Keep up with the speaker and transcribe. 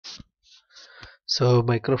So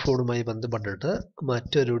മൈക്രോഫോണുമായി ബന്ധപ്പെട്ടിട്ട്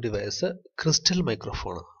മറ്റൊരു device crystal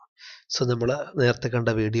മൈക്രോഫോണാണ്. So നമ്മൾ നേരത്തെ കണ്ട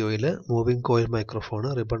വീഡിയോയിൽ മൂവിംഗ് കോയിൽ മൈക്രോഫോൺ,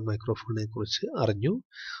 റിബൺ മൈക്രോഫോണിനെ കുറിച്ച് അറിഞ്ഞു.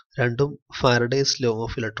 രണ്ടും Faraday's law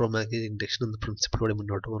of electromagnetic induction എന്ന പ്രിൻസിപ്പിളോടെ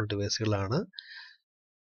മുന്നോട്ട് പോകുന്ന ഡിവൈസുകളാണ്.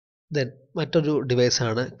 ദെൻ മറ്റൊരു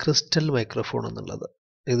ഡിവൈസാണ് ക്രിസ്റ്റൽ മൈക്രോഫോൺ എന്നുള്ളത്.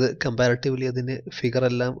 ഇത് കമ്പാരിറ്റീവ്ലി അതിൻ്റെ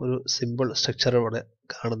ഫിഗറെല്ലാം ഒരു സിമ്പിൾ സ്ട്രക്ചർ ഇവിടെ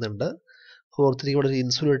കാണുന്നുണ്ട്. ഓർത്തിരിക്കുക, ഇവിടെ ഒരു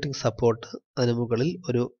ഇൻസുലേറ്റിംഗ് സപ്പോർട്ട്, അതിന് മുകളിൽ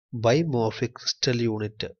ഒരു ബൈമോർഫിക് crystal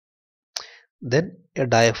unit, then a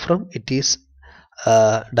diaphragm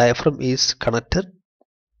is connected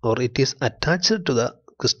or it is attached to the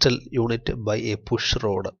crystal unit by a push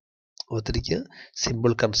rod. ഓർത്തിരിക്കുക,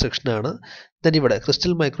 സിമ്പിൾ കൺസ്ട്രക്ഷൻ ആണ്. ദെൻ ഇവിടെ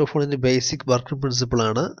ക്രിസ്റ്റൽ മൈക്രോഫോണിൻ്റെ ബേസിക് വർക്കിംഗ് പ്രിൻസിപ്പിൾ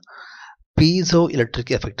ആണ് പീസോ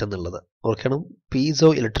ഇലക്ട്രിക് എഫക്റ്റ് എന്നുള്ളത്. ഓർക്കണം, piezo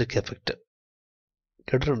electric effect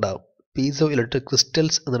കേട്ടിട്ടുണ്ടാവും. Piezo electric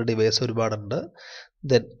crystals എന്ന device ഒരുപാടുണ്ട്.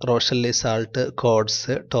 Then റോഷല്ലി salt,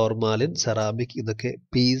 codes, ടോർമാലിൻ, ceramic, ഇതൊക്കെ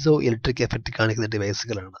പീസോ ഇലക്ട്രിക് എഫക്റ്റ് കാണിക്കുന്ന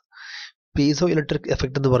ഡിവൈസുകളാണ്. പീസോ ഇലക്ട്രിക്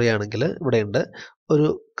എഫക്റ്റ് എന്ന് പറയുകയാണെങ്കിൽ ഇവിടെയുണ്ട് ഒരു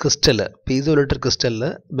crystal, piezo electric ക്രിസ്റ്റലിൽ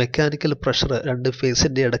mechanical pressure രണ്ട്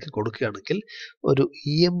ഫേസിൻ്റെ ഇടയ്ക്ക് കൊടുക്കുകയാണെങ്കിൽ ഒരു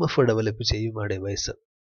EMF ഡെവലപ്പ് ചെയ്യും ആ ഡിവൈസ്.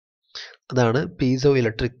 അതാണ് പീസോ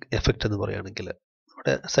ഇലക്ട്രിക് എഫക്റ്റ് എന്ന് പറയുകയാണെങ്കിൽ.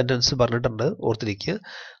 ഇവിടെ സെൻറ്റൻസ് പറഞ്ഞിട്ടുണ്ട്, ഓർത്തിരിക്കുക.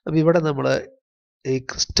 അപ്പോൾ ഇവിടെ നമ്മൾ ഈ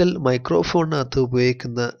ക്രിസ്റ്റൽ മൈക്രോഫോണിനകത്ത്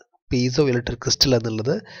ഉപയോഗിക്കുന്ന പീസോ ഇലക്ട്രിക് ക്രിസ്റ്റൽ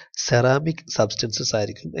എന്നുള്ളത് സെറാമിക് സബ്സ്റ്റൻസസ്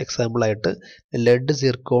ആയിരിക്കും. എക്സാമ്പിളായിട്ട് ലെഡ്,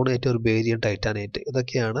 സിർക്കോണേറ്റ്, ഒരു ബേരിയം, ടൈറ്റാനേറ്റ്,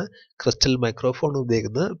 ഇതൊക്കെയാണ് ക്രിസ്റ്റൽ മൈക്രോഫോൺ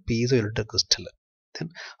ഉപയോഗിക്കുന്ന piezo electric crystal.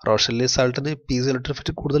 റോഷല്ലി സാൾട്ടിന് piezo electric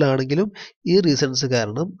effect കൂടുതലാണെങ്കിലും ഈ റീസൺസ്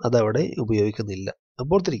കാരണം അതവിടെ ഉപയോഗിക്കുന്നില്ല.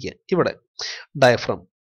 അപ്പോൾ ഓർത്തിരിക്കുക, ഇവിടെ diaphragm,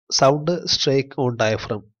 sound strike on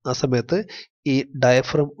diaphragm, ആ സമയത്ത് ഈ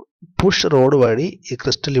ഡയഫ്രം പുഷ് റോഡ് വഴി ഈ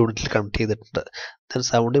ക്രിസ്റ്റൽ യൂണിറ്റിൽ കണക്ട് ചെയ്തിട്ടുണ്ട്. ദെൻ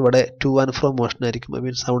സൗണ്ട് ഇവിടെ ടു ആൻഡ് ഫ്രോ മോഷൻ ആയിരിക്കും. I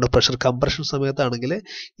mean sound pressure compression സമയത്താണെങ്കിൽ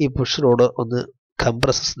ഈ പുഷ് റോഡ് ഒന്ന്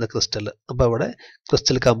കംപ്രസസ് ചെയ്യുന്ന ക്രിസ്റ്റൽ. അപ്പോൾ അവിടെ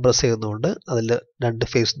ക്രിസ്റ്റൽ കംപ്രസ് ചെയ്യുന്നതുകൊണ്ട് അതിൽ രണ്ട്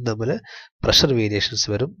ഫേസും തമ്മിൽ പ്രഷർ വേരിയേഷൻസ്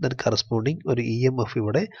വരും. ദെൻ കറസ്പോണ്ടിങ് ഒരു EMF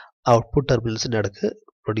ഇവിടെ ഔട്ട്പുട്ട് ടെർമിനൽസിൻ്റെ അടുക്ക്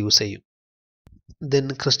പ്രൊഡ്യൂസ് ചെയ്യും. ദെൻ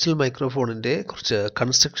ക്രിസ്റ്റൽ മൈക്രോഫോണിൻ്റെ കുറച്ച്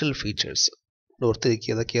കൺസ്ട്രക്ഷണൽ ഫീച്ചേഴ്സ്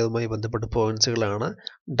ഓർത്തിരിക്കുക, ഇതൊക്കെ അതുമായി ബന്ധപ്പെട്ട പോയിന്റ്സുകളാണ്.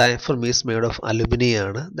 Diaphragm is made of aluminium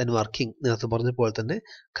ആണ്. ദെൻ വർക്കിംഗ് നേരത്തെ പറഞ്ഞ പോലെ തന്നെ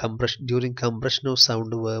compression, during compression of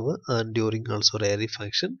sound wave and during also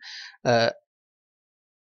റെയറിഫാക്ഷൻ.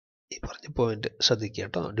 ഈ പറഞ്ഞ പോയിന്റ് ശ്രദ്ധിക്കുക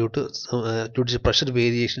കേട്ടോ. Due to pressure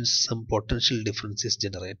variations some potential difference is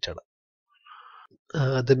generated.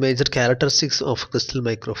 The major characteristics of crystal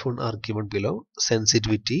microphone are given below: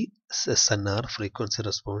 sensitivity, SNR, frequency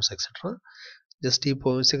response, etc. Just ഈ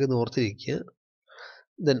points ഒക്കെ ഓർത്തിരിക്കുക.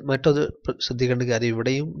 Then മറ്റൊരു ശ്രദ്ധിക്കേണ്ട കാര്യം,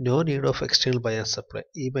 ഇവിടെയും no need of external bias supply.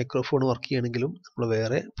 ഈ microphone work ചെയ്യണമെങ്കിലും നമ്മൾ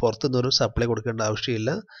വേറെ പുറത്തുനിന്നൊരു സപ്ലൈ കൊടുക്കേണ്ട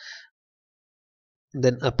ആവശ്യമില്ല.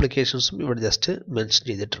 ദെൻ ആപ്ലിക്കേഷൻസും ഇവിടെ ജസ്റ്റ് മെൻഷൻ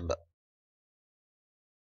ചെയ്തിട്ടുണ്ട്.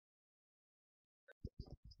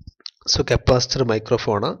 So capacitor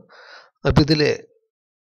microphone. അപ്പോൾ ഇതിൽ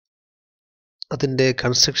അതിൻ്റെ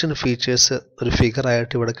കൺസ്ട്രക്ഷൻ ഫീച്ചേഴ്സ് ഒരു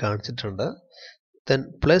ഫിഗറായിട്ട് ഇവിടെ കാണിച്ചിട്ടുണ്ട്. Then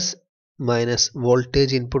plus minus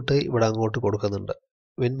voltage input ഇവിടെ അങ്ങോട്ട് കൊടുക്കുന്നുണ്ട്.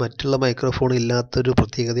 മറ്റുള്ള മൈക്രോഫോൺ ഇല്ലാത്തൊരു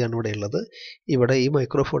പ്രത്യേകതയാണ് ഇവിടെ ഉള്ളത്. ഇവിടെ ഈ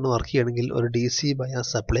മൈക്രോഫോൺ വർക്ക് ചെയ്യണമെങ്കിൽ ഒരു DC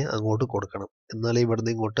ബയാസ് സപ്ലൈ അങ്ങോട്ട് കൊടുക്കണം, എന്നാലേ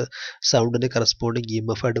ഇവിടുന്ന് ഇങ്ങോട്ട് സൗണ്ടിന് കറസ്പോണ്ടിങ്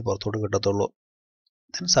EMF ആയിട്ട് പുറത്തോട്ട് കിട്ടത്തുള്ളൂ.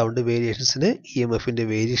 ദെൻ സൗണ്ട് വേരിയേഷൻസിന് EMFൻ്റെ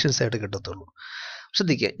വേരിയേഷൻസ് ആയിട്ട് കിട്ടത്തുള്ളൂ.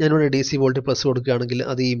 ശ്രദ്ധിക്കുക, ഞാനിവിടെ DC വോൾട്ടേജ് പ്ലസ് കൊടുക്കുകയാണെങ്കിൽ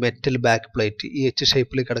അത് ഈ മെറ്റൽ ബാക്ക് പ്ലേറ്റ്, ഈ H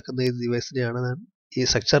ഷേപ്പിൽ കിടക്കുന്ന ഈ ഡിവൈസിനെയാണ്, ഈ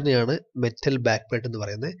സ്ട്രക്ചറിനെയാണ് മെറ്റൽ ബാക്ക് പ്ലേറ്റ് എന്ന്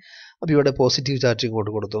പറയുന്നത്. അപ്പോൾ ഇവിടെ പോസിറ്റീവ് ചാർജ്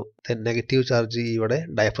ഇങ്ങോട്ട് കൊടുത്തു, ദെൻ നെഗറ്റീവ് ചാർജ് ഇവിടെ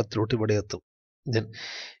ഡയഫ്രത്തിലോട്ട് ഇവിടെ എത്തും. ദെൻ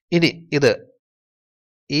ഇനി ഇത്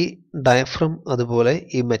ഈ ഡയഫ്രം അതുപോലെ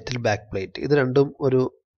ഈ മെറ്റൽ ബാക്ക് പ്ലേറ്റ്, ഇത് രണ്ടും ഒരു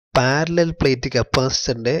പാരലൽ പ്ലേറ്റ്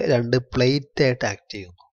കപ്പാസിറ്ററിൻ്റെ രണ്ട് പ്ലേറ്റ് ആയിട്ട് ആക്ട്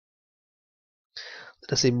ചെയ്യുന്നു.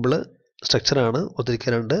 സിമ്പിള് സ്ട്രക്ചറാണ്,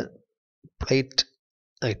 ഒത്തിരിക്കുക, രണ്ട് പ്ലേറ്റ്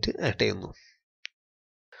ആയിട്ട് ആക്ട് ചെയ്യുന്നു.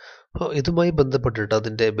 അപ്പോൾ ഇതുമായി ബന്ധപ്പെട്ടിട്ട്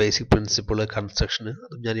അതിൻ്റെ ബേസിക് പ്രിൻസിപ്പിൾ, കൺസ്ട്രക്ഷന്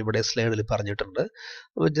അതും ഞാനിവിടെ സ്ലൈഡിൽ പറഞ്ഞിട്ടുണ്ട്.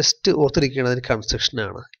 അപ്പോൾ ജസ്റ്റ് ഓർത്തിരിക്കുകയാണ് അതിന്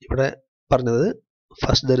കൺസ്ട്രക്ഷനാണ് ഇവിടെ പറഞ്ഞത്.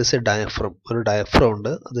 First there is A diaphragm, ഒരു ഡയഫ്രം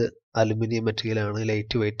ഉണ്ട്, അത് അലുമിനിയം മെറ്റീരിയലാണ്,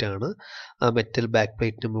 ലൈറ്റ് വെയിറ്റ് ആണ്. ആ മെറ്റൽ ബാക്ക്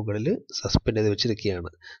പ്ലേറ്റിന് മുകളിൽ സസ്പെൻഡ് ചെയ്ത്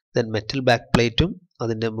വെച്ചിരിക്കുകയാണ്. ദെൻ മെറ്റൽ ബാക്ക് പ്ലേറ്റും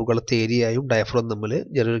അതിൻ്റെ മുകളത്തെ ഏരിയയും ഡയഫ്രം തമ്മിൽ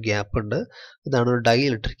ചെറിയൊരു ഗ്യാപ്പ് ഉണ്ട്. ഇതാണ് ഒരു ഡൈ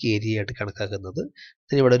ഇലക്ട്രിക് ഏരിയ ആയിട്ട് കണക്കാക്കുന്നത്.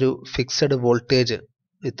 then ഇവിടെ ഒരു ഫിക്സഡ് വോൾട്ടേജ്,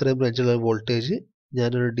 ഇത്രയും റേഞ്ചുള്ള വോൾട്ടേജ്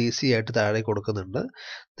ഞാനൊരു DC ആയിട്ട് താഴെ കൊടുക്കുന്നുണ്ട്.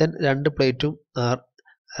 ദെൻ രണ്ട് പ്ലേറ്റും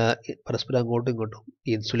പരസ്പരം അങ്ങോട്ടും ഇങ്ങോട്ടും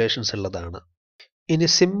ഇൻസുലേഷൻസ് ഉള്ളതാണ്. ഇനി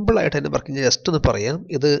സിമ്പിളായിട്ട് തന്നെ വർക്ക് ചെയ്യുന്നത് ജസ്റ്റ് ഒന്ന് പറയാം.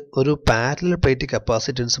 ഇത് ഒരു പാരലൽ പ്ലേറ്റ്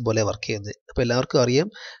കപ്പാസിറ്റൻസ് പോലെ വർക്ക് ചെയ്യുന്നത്. അപ്പോൾ എല്ലാവർക്കും അറിയാം,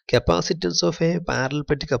 capacitance of A parallel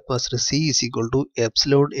plate capacitor C = εA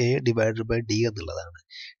 / D എന്നുള്ളതാണ്.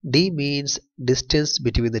 D means distance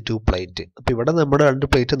between the two plate. അപ്പോൾ ഇവിടെ നമ്മുടെ രണ്ട്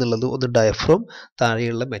പ്ലേറ്റ് എന്നുള്ളത് ഒന്ന് ഡയഫ്രം,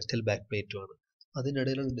 താഴെയുള്ള മെറ്റൽ ബാക്ക് പ്ലേറ്റുമാണ്.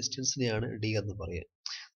 അതിനിടയിലുള്ള ഡിസ്റ്റൻസിനെയാണ് ഡി എന്ന് പറയുക.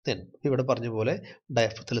 ദെൻ ഇവിടെ പറഞ്ഞ പോലെ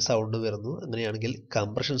ഡയഫ്രത്തിൽ സൗണ്ട് വരുന്നു. അങ്ങനെയാണെങ്കിൽ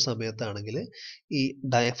കംപ്രഷൻ സമയത്താണെങ്കിൽ ഈ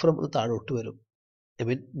ഡയഫ്രം ഒന്ന് താഴോട്ട് വരും. I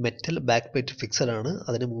mean metal back plate fixed ആണ്,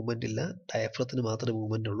 അതിന് മൂവ്മെന്റ് ഇല്ല, ഡയഫ്രത്തിന് മാത്രമേ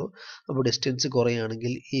മൂവ്മെന്റ് ഉള്ളൂ. അപ്പോൾ ഡിസ്റ്റൻസ്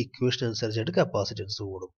കുറയുകയാണെങ്കിൽ ഈ ഇക്വേഷൻ അനുസരിച്ചായിട്ട് കപ്പാസിറ്റൻസ്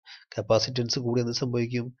കൂടും. കപ്പാസിറ്റൻസ് കൂടി എന്ത്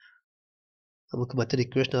സംഭവിക്കും? നമുക്ക് മറ്റൊരു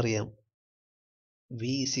ഇക്വേഷൻ അറിയാം,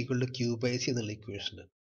 V is equal to Q by C എന്നുള്ള ഇക്വേഷന്.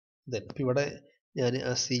 ദെൻ അപ്പോൾ ഇവിടെ ഞാൻ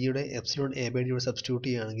ആ സിയുടെ എപ്സിലോൺ എ ബൈ ഡി ഇവിടെ സബ്സ്റ്റിറ്റ്യൂട്ട്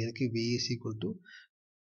ചെയ്യുകയാണെങ്കിൽ എനിക്ക് V is equal to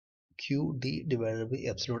Q D divided by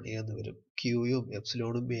epsilon A എന്ന് വരും. ക്യൂയും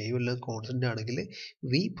എപ്സിലോണും എയും എല്ലാം കോൺസ്റ്റന്റ് ആണെങ്കിൽ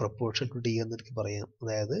വി പ്രൊപ്പോർഷണൽ ടു ഡി എന്ന് എനിക്ക് പറയാം.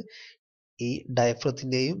 അതായത് ഈ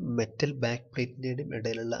ഡയഫ്രത്തിൻ്റെയും മെറ്റൽ ബാക്ക് പ്ലേറ്റിൻ്റെയും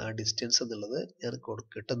ഇടയിലുള്ള ആ ഡിസ്റ്റൻസ് എന്നുള്ളത് ഞാൻ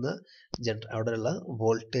കിട്ടുന്ന അവിടെയുള്ള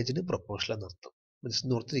വോൾട്ടേജിന് പ്രൊപ്പോർഷണൽ എന്നർത്ഥം.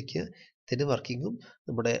 ജസ്റ്റ് ഓർത്തിരിക്കുക, ഇതിൻ്റെ വർക്കിങ്ങും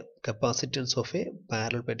നമ്മുടെ capacitance of A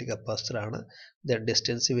parallel plate capacitor ആണ്.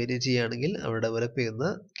 ഡിസ്റ്റൻസ് വേരി ചെയ്യുകയാണെങ്കിൽ അവിടെ ഡെവലപ്പ് ചെയ്യുന്ന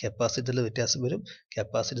കപ്പാസിറ്ററിൽ വ്യത്യാസം വരും.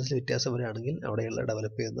 കപ്പാസിറ്റൻസിൽ വ്യത്യാസം വരികയാണെങ്കിൽ അവിടെയുള്ള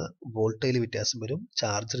ഡെവലപ്പ് ചെയ്യുന്ന വോൾട്ടേജിൽ വ്യത്യാസം വരും.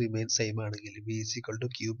 ചാർജ് റിമെയിൻ സെയിം ആണെങ്കിൽ V is equal to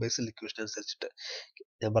Q by L equation അനുസരിച്ചിട്ട്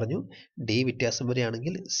ഞാൻ പറഞ്ഞു, ഡി വ്യത്യാസം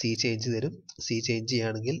വരികയാണെങ്കിൽ സി ചേഞ്ച് തരും. സി ചേഞ്ച്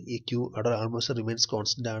ചെയ്യുകയാണെങ്കിൽ ഈ ക്യൂ അവിടെ ആൾമോസ്റ്റ് റിമെയിൻസ്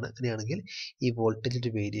കോൺസ്റ്റന്റ് ആണ്. അങ്ങനെയാണെങ്കിൽ ഈ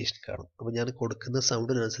വോൾട്ടേജിൻ്റെ വേരിയേഷൻ കാണും. അപ്പോൾ ഞാൻ കൊടുക്കുന്ന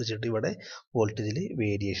സൗണ്ടിനനുസരിച്ചിട്ട് ഇവിടെ വോൾട്ടേജിൽ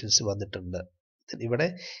വേരിയേഷൻസ് വന്നിട്ടുണ്ട്. ഇവിടെ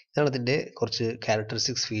ഇതാണ് ഇതിൻ്റെ കുറച്ച്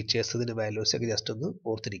ക്യാരക്ടറിസ്റ്റിക്സ് ഫീച്ചേഴ്സ്, ഇതിൻ്റെ വാല്യൂസ് ഒക്കെ ജസ്റ്റ് ഒന്ന്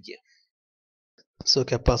ഓർത്തിരിക്കുക. സോ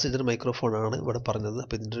കപ്പാസിറ്റർ മൈക്രോഫോൺ ആണ് ഇവിടെ പറഞ്ഞത്.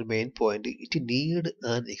 അപ്പോൾ ഇതിൻ്റെ ഒരു main point, it need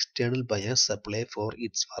an external bias supply four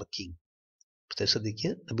it's working. ശ്രദ്ധിക്കുക,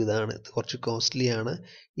 അപ്പോൾ ഇതാണ് കുറച്ച് കോസ്റ്റ്ലി ആണ്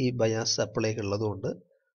ഈ ബയാസ് സപ്ലൈ ഉള്ളതുകൊണ്ട്.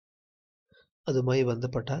 അതുമായി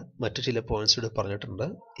ബന്ധപ്പെട്ട മറ്റു ചില പോയിന്റ്സ് ഇവിടെ പറഞ്ഞിട്ടുണ്ട്.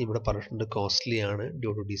 ഇവിടെ പറഞ്ഞിട്ടുണ്ട് കോസ്റ്റ്ലി ആണ്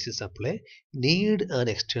due to D C supply, need an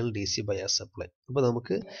external D C bias supply. അപ്പോൾ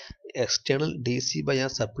നമുക്ക് external D C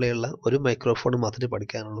bias supply ഉള്ള ഒരു മൈക്രോഫോൺ മാത്രമേ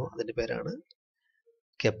പഠിക്കാനുള്ളൂ. അതിൻ്റെ പേരാണ്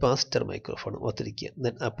കപ്പാസിറ്റർ മൈക്രോഫോൺ. ഓർത്തിരിക്കുക.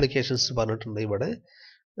 ദെൻ ആപ്ലിക്കേഷൻസ് പറഞ്ഞിട്ടുണ്ട് ഇവിടെ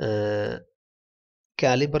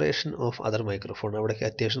കാലിബ്രേഷൻ ഓഫ് അതർ മൈക്രോഫോൺ. അവിടേക്ക്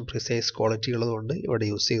അത്യാവശ്യം പ്രിസൈസ് ക്വാളിറ്റി ഉള്ളതുകൊണ്ട് ഇവിടെ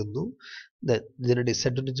യൂസ് ചെയ്യുന്നു. ഇതിന്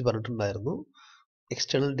ഡിസഡ്വാൻറ്റേജ് പറഞ്ഞിട്ടുണ്ടായിരുന്നു,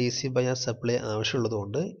 external D C bias supply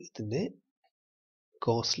ആവശ്യമുള്ളതുകൊണ്ട് ഇതിൻ്റെ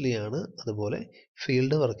കോസ്റ്റ്ലി ആണ്, അതുപോലെ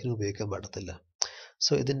ഫീൽഡ് വർക്കിന് ഉപയോഗിക്കാൻ പറ്റത്തില്ല.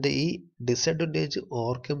 സോ ഇതിൻ്റെ ഈ ഡിസഡ്വാൻറ്റേജ്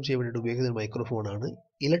ഓവർകം ചെയ്യാൻ വേണ്ടിയിട്ട് ഉപയോഗിക്കുന്ന മൈക്രോഫോണാണ്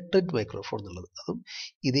ഇലക്ട്രിക് മൈക്രോഫോൺ എന്നുള്ളത്. അതും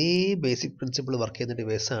ഇതേ ബേസിക് പ്രിൻസിപ്പിൾ വർക്ക് ചെയ്യുന്ന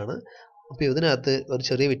ഡിവൈസാണ്. അപ്പോൾ ഇതിനകത്ത് ഒരു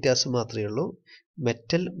ചെറിയ വ്യത്യാസം മാത്രമേ ഉള്ളൂ.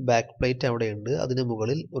 മെറ്റൽ ബാക്ക് പ്ലേറ്റ് അവിടെയുണ്ട്, അതിന്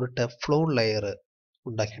മുകളിൽ ഒരു ടെഫ്ലോൺ ലെയർ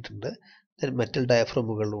ഉണ്ടാക്കിയിട്ടുണ്ട്. മെറ്റൽ ഡയഫ്രം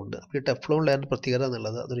മുകളിലുണ്ട്. അപ്പോൾ ഈ ടെഫ്ലോൺ ലെയറിൻ്റെ പ്രത്യേകത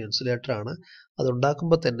എന്നുള്ളത് അതൊരു ഇൻസുലേറ്റർ ആണ്. അത്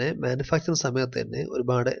ഉണ്ടാക്കുമ്പോൾ തന്നെ മാനുഫാക്ചറിങ് സമയത്ത് തന്നെ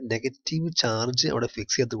ഒരുപാട് നെഗറ്റീവ് ചാർജ് അവിടെ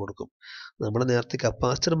ഫിക്സ് ചെയ്ത് കൊടുക്കും. നമ്മൾ നേരത്തെ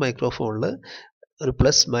കപ്പാസിറ്റർ മൈക്രോഫോണിൽ ഒരു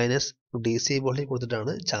plus minus D C voltage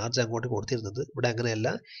കൊടുത്തിട്ടാണ് ചാർജ് അങ്ങോട്ട് കൊടുത്തിരുന്നത്. ഇവിടെ അങ്ങനെയല്ല,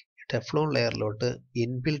 ടെഫ്ലോൺ ലെയറിലോട്ട്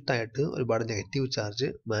ഇൻബിൽട്ട് ആയിട്ട് ഒരുപാട് നെഗറ്റീവ് ചാർജ്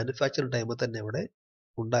മാനുഫാക്ചറിങ് ടൈമിൽ തന്നെ ഇവിടെ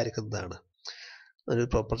ഉണ്ടായിരിക്കുന്നതാണ്. ഒരു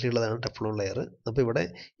പ്രോപ്പർട്ടി ഉള്ളതാണ് ടെഫ്ലോൺ ലെയർ. അപ്പോൾ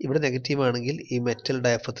ഇവിടെ നെഗറ്റീവ് ആണെങ്കിൽ ഈ മെറ്റൽ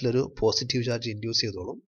ഡയഫ്രത്തിലൊരു പോസിറ്റീവ് ചാർജ് ഇൻഡ്യൂസ്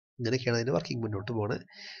ചെയ്തോളും. ഇങ്ങനെയൊക്കെയാണ് അതിൻ്റെ വർക്കിംഗ് മുന്നോട്ട് പോകുന്നത്.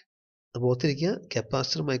 അപ്പോൾ ഓർത്തിരിക്കുക,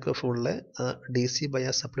 capacitor മൈക്രോഫോണിലെ D C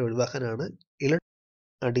bias supply ഒഴിവാക്കാനാണ്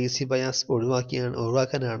ഡി സി ബയാസ്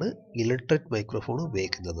ഒഴിവാക്കാനാണ് ഇലക്ട്രിക് മൈക്രോഫോൺ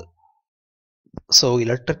ഉപയോഗിക്കുന്നത്. സോ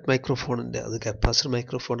ഇലക്ട്രിക് മൈക്രോഫോണിൻ്റെ അത് കപ്പാസിറ്റർ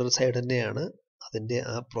മൈക്രോഫോണിൻ്റെ സൈഡ് തന്നെയാണ്. അതിൻ്റെ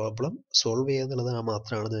ആ പ്രോബ്ലം സോൾവ് ചെയ്യുക എന്നുള്ളതാണ്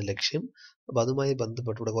മാത്രമാണ് ഇതിൻ്റെ ലക്ഷ്യം. അപ്പോൾ അതുമായി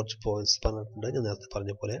ബന്ധപ്പെട്ട് ഇവിടെ കുറച്ച് പോയിന്റ്സ് പറഞ്ഞിട്ടുണ്ട്. ഞാൻ നേരത്തെ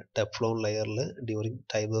പറഞ്ഞ പോലെ ടെഫ്ലോൺ ലെയറിൽ ഡ്യൂറിങ്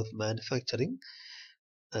ടൈം ഓഫ് മാനുഫാക്ചറിങ്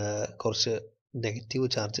കുറച്ച് നെഗറ്റീവ്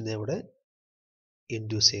ചാർജിനെ ഇവിടെ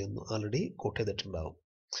ഇൻഡ്യൂസ് ചെയ്യുന്നു, ഓൾറെഡി കോട്ട് ചെയ്തിട്ടുണ്ടാവും.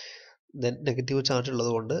 ദെൻ നെഗറ്റീവ് ചാർജ്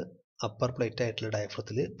ഉള്ളതുകൊണ്ട് അപ്പർ പ്ലേറ്റ് ആയിട്ടുള്ള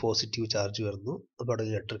ഡയഫ്രത്തിൽ പോസിറ്റീവ് ചാർജ് വരുന്നു. അപ്പോൾ അവിടെ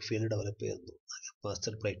ഇലക്ട്രിക് ഫീൽഡ് ഡെവലപ്പ് ചെയ്യുന്നു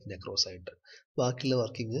കപ്പാസിറ്റർ പ്ലേറ്റിൻ്റെ അക്രോസ് ആയിട്ട്. ബാക്കിയുള്ള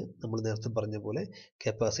വർക്കിംഗ് നമ്മൾ നേരത്തെ പറഞ്ഞ പോലെ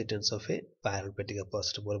capacitance of A parallel plate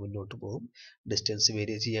capacitor പോലെ മുന്നോട്ട് പോകും. ഡിസ്റ്റൻസ്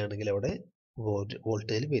വേരി ചെയ്യുകയാണെങ്കിൽ അവിടെ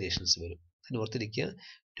വോൾട്ടേജിൽ വേരിയേഷൻസ് വരും. അതിന് ഓർത്തിരിക്കുക,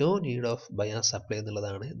 no need of bias supply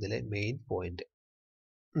എന്നുള്ളതാണ് ഇതിലെ main point.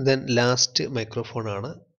 Then last microphone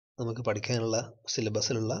ആണ് നമുക്ക് പഠിക്കാനുള്ള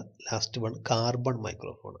സിലബസിലുള്ള ലാസ്റ്റ് വൺ, കാർബൺ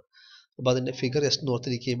മൈക്രോഫോൺ. അപ്പോൾ അതിൻ്റെ ഫിഗർ ജസ്റ്റ്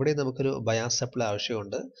നോർത്തിരിക്കുക. ഇവിടെ നമുക്കൊരു ബയാസ് സപ്ലൈ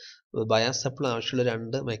ആവശ്യമുണ്ട്. ബയാസ് സപ്ലൈ ആവശ്യമുള്ള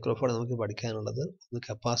രണ്ട് മൈക്രോഫോൺ നമുക്ക് പഠിക്കാനുള്ളത്, ഒന്ന്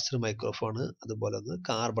കപ്പാസിറ്റർ മൈക്രോഫോൺ, അതുപോലെ ഒന്ന്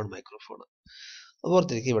കാർബൺ മൈക്രോഫോൺ. അപ്പോൾ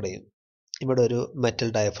ഓർത്തിരിക്കുക, ഇവിടെ ഒരു മെറ്റൽ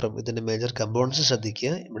ഡയഫ്രം, ഇതിൻ്റെ മേജർ കമ്പോണൻസ്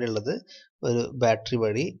ശ്രദ്ധിക്കുക. ഇവിടെ ഉള്ളത് ഒരു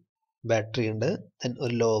ബാറ്ററി ഉണ്ട്, ദെൻ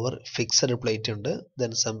ഒരു ലോവർ ഫിക്സഡ് പ്ലേറ്റ് ഉണ്ട്,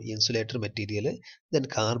 then some insulator material, then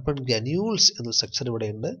carbon granules എന്ന സ്ട്രക്ചർ ഇവിടെ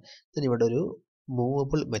ഉണ്ട്, ദെൻ ഇവിടെ ഒരു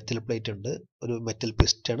മൂവബിൾ മെറ്റൽ പ്ലേറ്റ് ഉണ്ട്, ഒരു മെറ്റൽ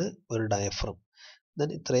പിസ്റ്റൺ, ഒരു ഡയഫ്രം. ദെൻ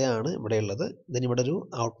ഇത്രയാണ് ഇവിടെ ഉള്ളത്. ദെൻ ഇവിടെ ഒരു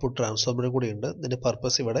ഔട്ട്പുട്ട് ട്രാൻസ്ഫോമർ കൂടി ഉണ്ട്. ഇതിൻ്റെ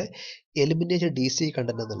പർപ്പസ് ഇവിടെ എലിമിനേറ്റ് ഡി സി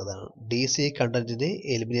കണ്ടന്റ് എന്നുള്ളതാണ്. ഡി സി കണ്ടന്റിനെ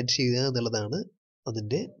എലിമിനേറ്റ് ചെയ്യുക എന്നുള്ളതാണ്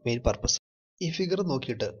അതിൻ്റെ മെയിൻ പർപ്പസ്. ഈ ഫിഗർ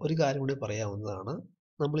നോക്കിയിട്ട് ഒരു കാര്യം കൂടി പറയാവുന്നതാണ്.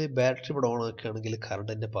 നമ്മൾ ഈ ബാറ്ററി ഇവിടെ ഓൺ ആക്കുകയാണെങ്കിൽ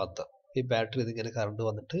കറണ്ടിൻ്റെ പാത്ത് ഈ ബാറ്ററി ഇതിങ്ങനെ കറണ്ട്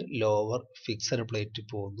വന്നിട്ട് ലോവർ ഫിക്സഡ് പ്ലേറ്റ്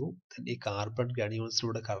പോകുന്നു. ഈ കാർബൺ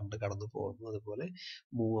ഗ്രാനുൾസിലൂടെ കറണ്ട് കടന്നു പോകുന്നു. അതുപോലെ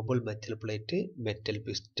movable metal plate, metal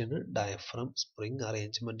piston, diaphragm, spring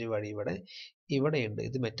arrangement വഴി ഇവിടെയുണ്ട്.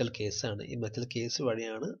 ഇത് മെറ്റൽ കേസാണ്. ഈ മെറ്റൽ കേസ്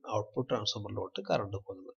വഴിയാണ് ഔട്ട്പുട്ട് ട്രാൻസ്ഫോമറിലോട്ട് കറണ്ട്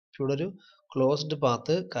പോകുന്നത്. ഇവിടെ ഒരു ക്ലോസ്ഡ്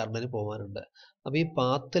പാത്ത് കറണ്ടിന് പോകാനുണ്ട്. അപ്പോൾ ഈ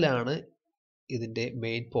പാത്തിലാണ് ഇതിൻ്റെ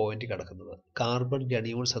മെയിൻ പോയിന്റ് കിടക്കുന്നത്, കാർബൺ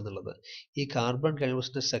ഗ്രാനുൾസ് എന്നുള്ളത്. ഈ കാർബൺ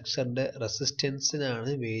ഗ്രാനുൾസിൻ്റെ സ്ട്രക്ചറിൻ്റെ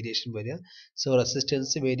റെസിസ്റ്റൻസിനാണ് വേരിയേഷൻ വരിക. സോ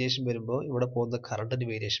റെസിസ്റ്റൻസ് വേരിയേഷൻ വരുമ്പോൾ ഇവിടെ പോകുന്ന കറണ്ടിന്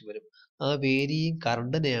വേരിയേഷൻ വരും. ആ വേരിയിങ്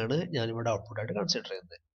കറണ്ടിനെയാണ് ഞാനിവിടെ ഔട്ട്പുട്ടായിട്ട് കൺസിഡർ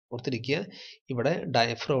ചെയ്യുന്നത്. ഓർത്തിരിക്കുക, ഇവിടെ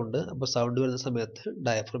ഡയഫ്രം ഉണ്ട്. അപ്പോൾ സൗണ്ട് വരുന്ന സമയത്ത്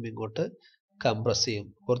ഡയഫ്രം ഇങ്ങോട്ട് കംപ്രസ് ചെയ്യും.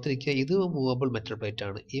 ഓർത്തിരിക്കുക, ഇത് മൂവബിൾ മെറ്റൽ പ്ലേറ്റ്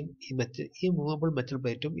ആണ്. ഈ മൂവബിൾ മെറ്റൽ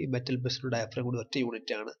പ്ലേറ്റും ഈ മെറ്റൽ ബേസിലും ഡയഫ്രം കൂടി ഒറ്റ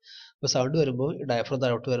യൂണിറ്റ് ആണ്. അപ്പോൾ സൗണ്ട് വരുമ്പോൾ ഈ ഡയഫ്രം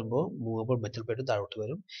താഴോട്ട് വരുമ്പോൾ മൂവബിൾ മെറ്റൽ പ്ലേറ്റും താഴോട്ട്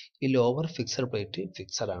വരും. ഈ ലോവർ ഫിക്സഡ് പ്ലേറ്റ്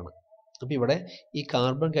ഫിക്സഡ് ആണ്. അപ്പോൾ ഇവിടെ ഈ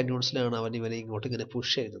കാർബൺ ഗ്രാനുൾസിലാണ് ഇവനെ ഇങ്ങോട്ട് ഇങ്ങനെ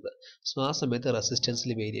പുഷ് ചെയ്യുന്നത്. സോ ആ സമയത്ത്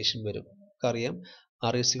റെസിസ്റ്റൻസിൽ വേരിയേഷൻ വരും. നമുക്കറിയാം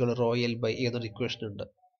RE=ρL/A എന്നൊരു ഇക്വേഷൻ ഉണ്ട്.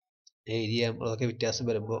 ഏരിയ അതൊക്കെ വ്യത്യാസം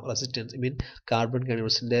വരുമ്പോൾ റെസിസ്റ്റൻസ് കാർബൺ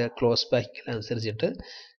ഗ്രാനുൾസിൻ്റെ ക്ലോസ് പാക്കിംഗ് അനുസരിച്ചിട്ട്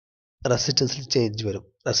റെസിസ്റ്റൻസിൽ ചേഞ്ച് വരും.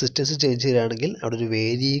 റെസിസ്റ്റൻസ് ചേഞ്ച് ചെയ്യുകയാണെങ്കിൽ അവിടെ ഒരു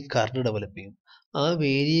വേരിയിങ് കറണ്ട് ഡെവലപ്പ് ചെയ്യും. ആ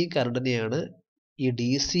വേരിയിങ് കറണ്ടിനെയാണ് ഈ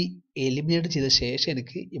DC എലിമിനേറ്റ് ചെയ്ത ശേഷം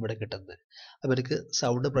എനിക്ക് ഇവിടെ കിട്ടുന്നത്. അപ്പോൾ എനിക്ക്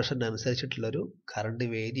സൗണ്ട് പ്രഷറിനനുസരിച്ചിട്ടുള്ളൊരു കറണ്ട്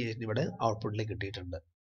വേരിയേഷൻ ഇവിടെ ഔട്ട്പുട്ടിലേക്ക് കിട്ടിയിട്ടുണ്ട്.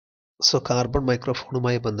 സോ കാർബൺ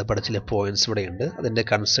മൈക്രോഫോണുമായി ബന്ധപ്പെട്ട ചില പോയിന്റ്സ് ഇവിടെയുണ്ട്. അതിൻ്റെ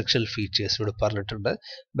കൺസ്ട്രക്ഷൻ ഫീച്ചേഴ്സ് ഇവിടെ പറഞ്ഞിട്ടുണ്ട്.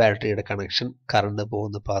 ബാറ്ററിയുടെ കണക്ഷൻ, കറണ്ട്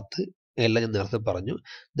പോകുന്ന പാത്ത് എല്ലാം ഞാൻ നേരത്തെ പറഞ്ഞു.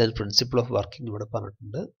 ദെൻ പ്രിൻസിപ്പിൾ ഓഫ് വർക്കിംഗ് ഇവിടെ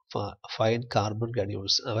പറഞ്ഞിട്ടുണ്ട്. ഫൈൻ കാർബൺ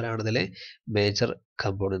ഗ്രാനുൾസ് അവരാണ് ഇതിലെ മേജർ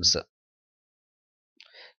കമ്പോണൻസ്.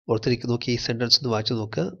 ഓർത്തിരിക്കും, നോക്കി ഈ സെൻറ്റൻസ് ഒന്ന് വായിച്ചു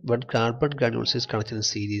നോക്കുക. One carbon granules is connected in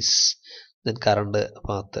series, then current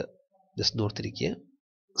path. Just ഓർത്തിരിക്കുക.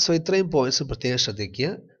 സോ ഇത്രയും പോയിന്റ്സ് പ്രത്യേകം ശ്രദ്ധിക്കുക.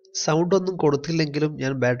 സൗണ്ട് ഒന്നും കൊടുത്തില്ലെങ്കിലും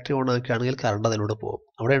ഞാൻ ബാറ്ററി ഓൺ ആക്കുകയാണെങ്കിൽ കറണ്ട് അതിലൂടെ പോകും.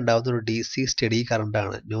 അവിടെ ഉണ്ടാകുന്ന ഒരു DC study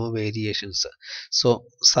കറണ്ടാണ്, no variations. So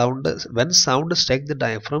when sound strike the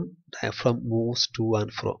diaphragm moves two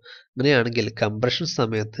and fro. അങ്ങനെയാണെങ്കിൽ കംപ്രഷൻ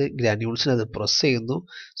സമയത്ത് ഗ്രാനുൾസിനെ അത് പ്രസ് ചെയ്യുന്നു.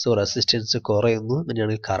 സോ റെസിസ്റ്റൻസ് കുറയുന്നു.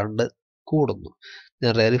 അങ്ങനെയാണെങ്കിൽ കറണ്ട് കൂടുന്നു.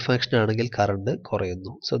 റെയറിഫാക്ഷൻ ആണെങ്കിൽ കറണ്ട്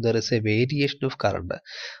കുറയുന്നു. So there is A variation of current.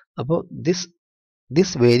 അപ്പോൾ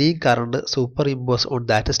this varying current super impose on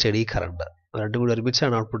that study current. രണ്ടും കൂടി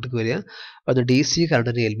ഒരുമിച്ചാണ് ഔട്ട്പുട്ടിലേക്ക് വരിക. അത് DC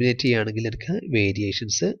കറണ്ടിനെ എലിമിനേറ്റ് ചെയ്യുകയാണെങ്കിൽ എനിക്ക്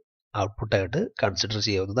വേരിയേഷൻസ് ഔട്ട്പുട്ടായിട്ട് കൺസിഡർ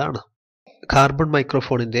ചെയ്യാവുന്നതാണ്. Carbon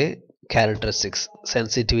മൈക്രോഫോണിൻ്റെ characteristics,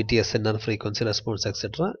 sensitivity, SNR, frequency response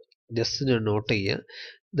etcetera just not ചെയ്യുക.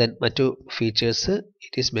 ദെൻ മറ്റു features,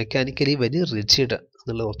 it is mechanically very rigid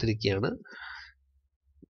എന്നുള്ളത് ഓർത്തിരിക്കുകയാണ്.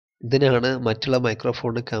 ഇതിനാണ് മറ്റുള്ള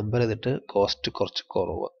മൈക്രോഫോണിന് കമ്പയർ ചെയ്തിട്ട് കോസ്റ്റ് കുറച്ച്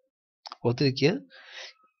കുറവ്. ഓർത്തിരിക്കുക,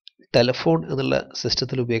 ടെലഫോൺ എന്നുള്ള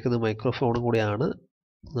സിസ്റ്റത്തിൽ ഉപയോഗിക്കുന്ന മൈക്രോഫോണും കൂടിയാണ്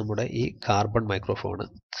നമ്മുടെ ഈ കാർബൺ മൈക്രോഫോൺ.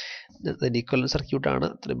 ഈക്വലന്റ് സർക്യൂട്ടാണ്,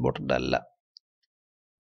 അത്ര ഇമ്പോർട്ടൻ്റ് അല്ല.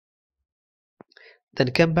 Then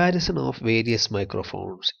comparison of various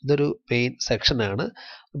microphones, ഇതൊരു മെയിൻ സെക്ഷനാണ്.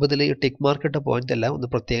 അപ്പോൾ ഇതിൽ ഈ ടിക്ക് മാർക്ക് ഇട്ട പോയിന്റ് എല്ലാം ഒന്ന്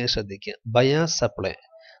പ്രത്യേകം ശ്രദ്ധിക്കുക. ബയാസ് സപ്ലൈ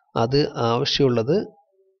അത് ആവശ്യമുള്ളത്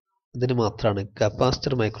ഇതിന് മാത്രമാണ്,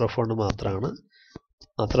 കപ്പാസിറ്റർ മൈക്രോഫോണിന്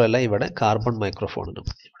മാത്രമല്ല ഇവിടെ കാർബൺ മൈക്രോഫോണിനും.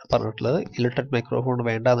 ഇവിടെ പറഞ്ഞിട്ടുള്ളത് ഇലക്ട്രിക് മൈക്രോഫോൺ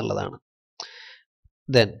വേണ്ട എന്നുള്ളതാണ്.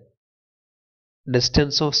 ദെൻ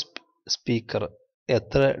ഡിസ്റ്റൻസ് ഓഫ് സ്പീക്കർ,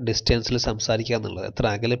 എത്ര ഡിസ്റ്റൻസിൽ സംസാരിക്കുക എന്നുള്ളത്, എത്ര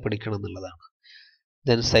അകലെ പിടിക്കണം എന്നുള്ളതാണ്.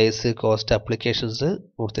 ദെൻ സൈസ്, കോസ്റ്റ്, അപ്ലിക്കേഷൻസ്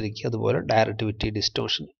ഓർത്തിരിക്കുക. അതുപോലെ ഡയറക്ടിവിറ്റി,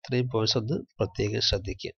 ഡിസ്റ്റോർഷൻ, ഇത്രയും പോയിന്റ്സ് ഒന്ന് പ്രത്യേകം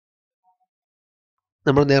ശ്രദ്ധിക്കുക.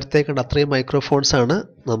 നമ്മൾ നേരത്തെ കണ്ട അത്രയും മൈക്രോഫോൺസ് ആണ്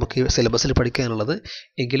നമുക്ക് ഈ സിലബസിൽ പഠിക്കാനുള്ളത്.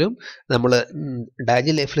 എങ്കിലും നമ്മൾ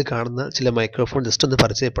ഡെയിലി ലൈഫിൽ കാണുന്ന ചില മൈക്രോഫോൺ ജസ്റ്റ് ഒന്ന്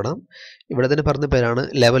പരിചയപ്പെടാം. ഇവിടെ തന്നെ പറഞ്ഞ പേരാണ്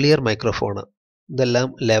ലെവലിയർ മൈക്രോഫോൺ. ഇതെല്ലാം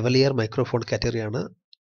ലെവലിയർ മൈക്രോഫോൺ കാറ്റഗറിയാണ്,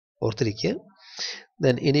 ഓർത്തിരിക്കുക.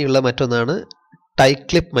 ദെൻ ഇനിയുള്ള മറ്റൊന്നാണ് ടൈറ്റ്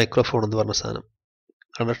ക്ലിപ്പ് മൈക്രോഫോൺ എന്ന് പറഞ്ഞ സാധനം,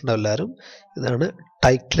 കണ്ടിട്ടുണ്ടാവും എല്ലാവരും. ഇതാണ്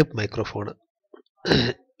ടൈറ്റ് ക്ലിപ്പ് മൈക്രോഫോൺ.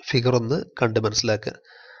 ഫിഗർ ഒന്ന് കണ്ട് മനസ്സിലാക്കുക.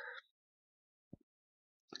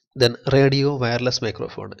 ദെൻ റേഡിയോ വയർലെസ്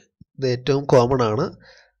മൈക്രോഫോൺ, ഇത് ഏറ്റവും കോമൺ ആണ്.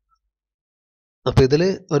 അപ്പോൾ ഇതിൽ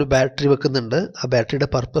ഒരു ബാറ്ററി വെക്കുന്നുണ്ട്. ആ ബാറ്ററിയുടെ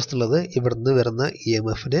പർപ്പസ് എന്നുള്ളത് ഇവിടുന്ന് വരുന്ന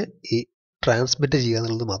EMFനെ ഈ ട്രാൻസ്മിറ്റ് ചെയ്യുക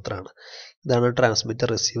എന്നുള്ളത് മാത്രമാണ്. ഇതാണ് ട്രാൻസ്മിറ്റർ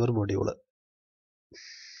റിസീവർ മൊഡ്യൂള്.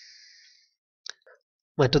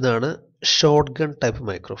 മറ്റൊന്നാണ് ഷോർട്ട് ഗൺ ടൈപ്പ്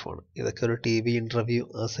മൈക്രോഫോൺ. ഇതൊക്കെ ഒരു TV ഇൻ്റർവ്യൂ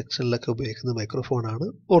ആ സെക്ഷനിലൊക്കെ ഉപയോഗിക്കുന്ന മൈക്രോഫോണാണ്,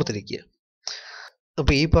 ഓർത്തിരിക്കുക.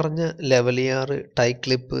 അപ്പോൾ ഈ പറഞ്ഞ ലെവലിയർ, ടൈറ്റ്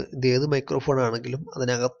ക്ലിപ്പ്, ഇത് ഏത് മൈക്രോഫോൺ ആണെങ്കിലും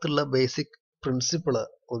അതിനകത്തുള്ള ബേസിക് പ്രിൻസിപ്പിള്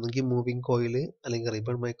ഒന്നുകിൽ മൂവിങ് കോയിൽ, അല്ലെങ്കിൽ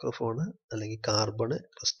റിബൺ മൈക്രോഫോൺ, അല്ലെങ്കിൽ കാർബൺ,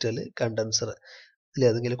 ക്രിസ്റ്റൽ, കണ്ടൻസർ,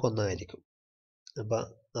 ഇതിലേതെങ്കിലും ഒന്നായിരിക്കും. അപ്പം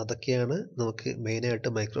അതൊക്കെയാണ് നമുക്ക്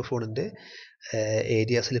മെയിനായിട്ട് മൈക്രോഫോണിൻ്റെ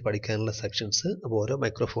ഏരിയാസിൽ പഠിക്കാനുള്ള സെക്ഷൻസ്. അപ്പോൾ ഓരോ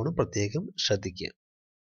മൈക്രോഫോണും പ്രത്യേകം ശ്രദ്ധിക്കുക.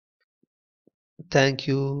 Thank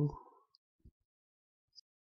you.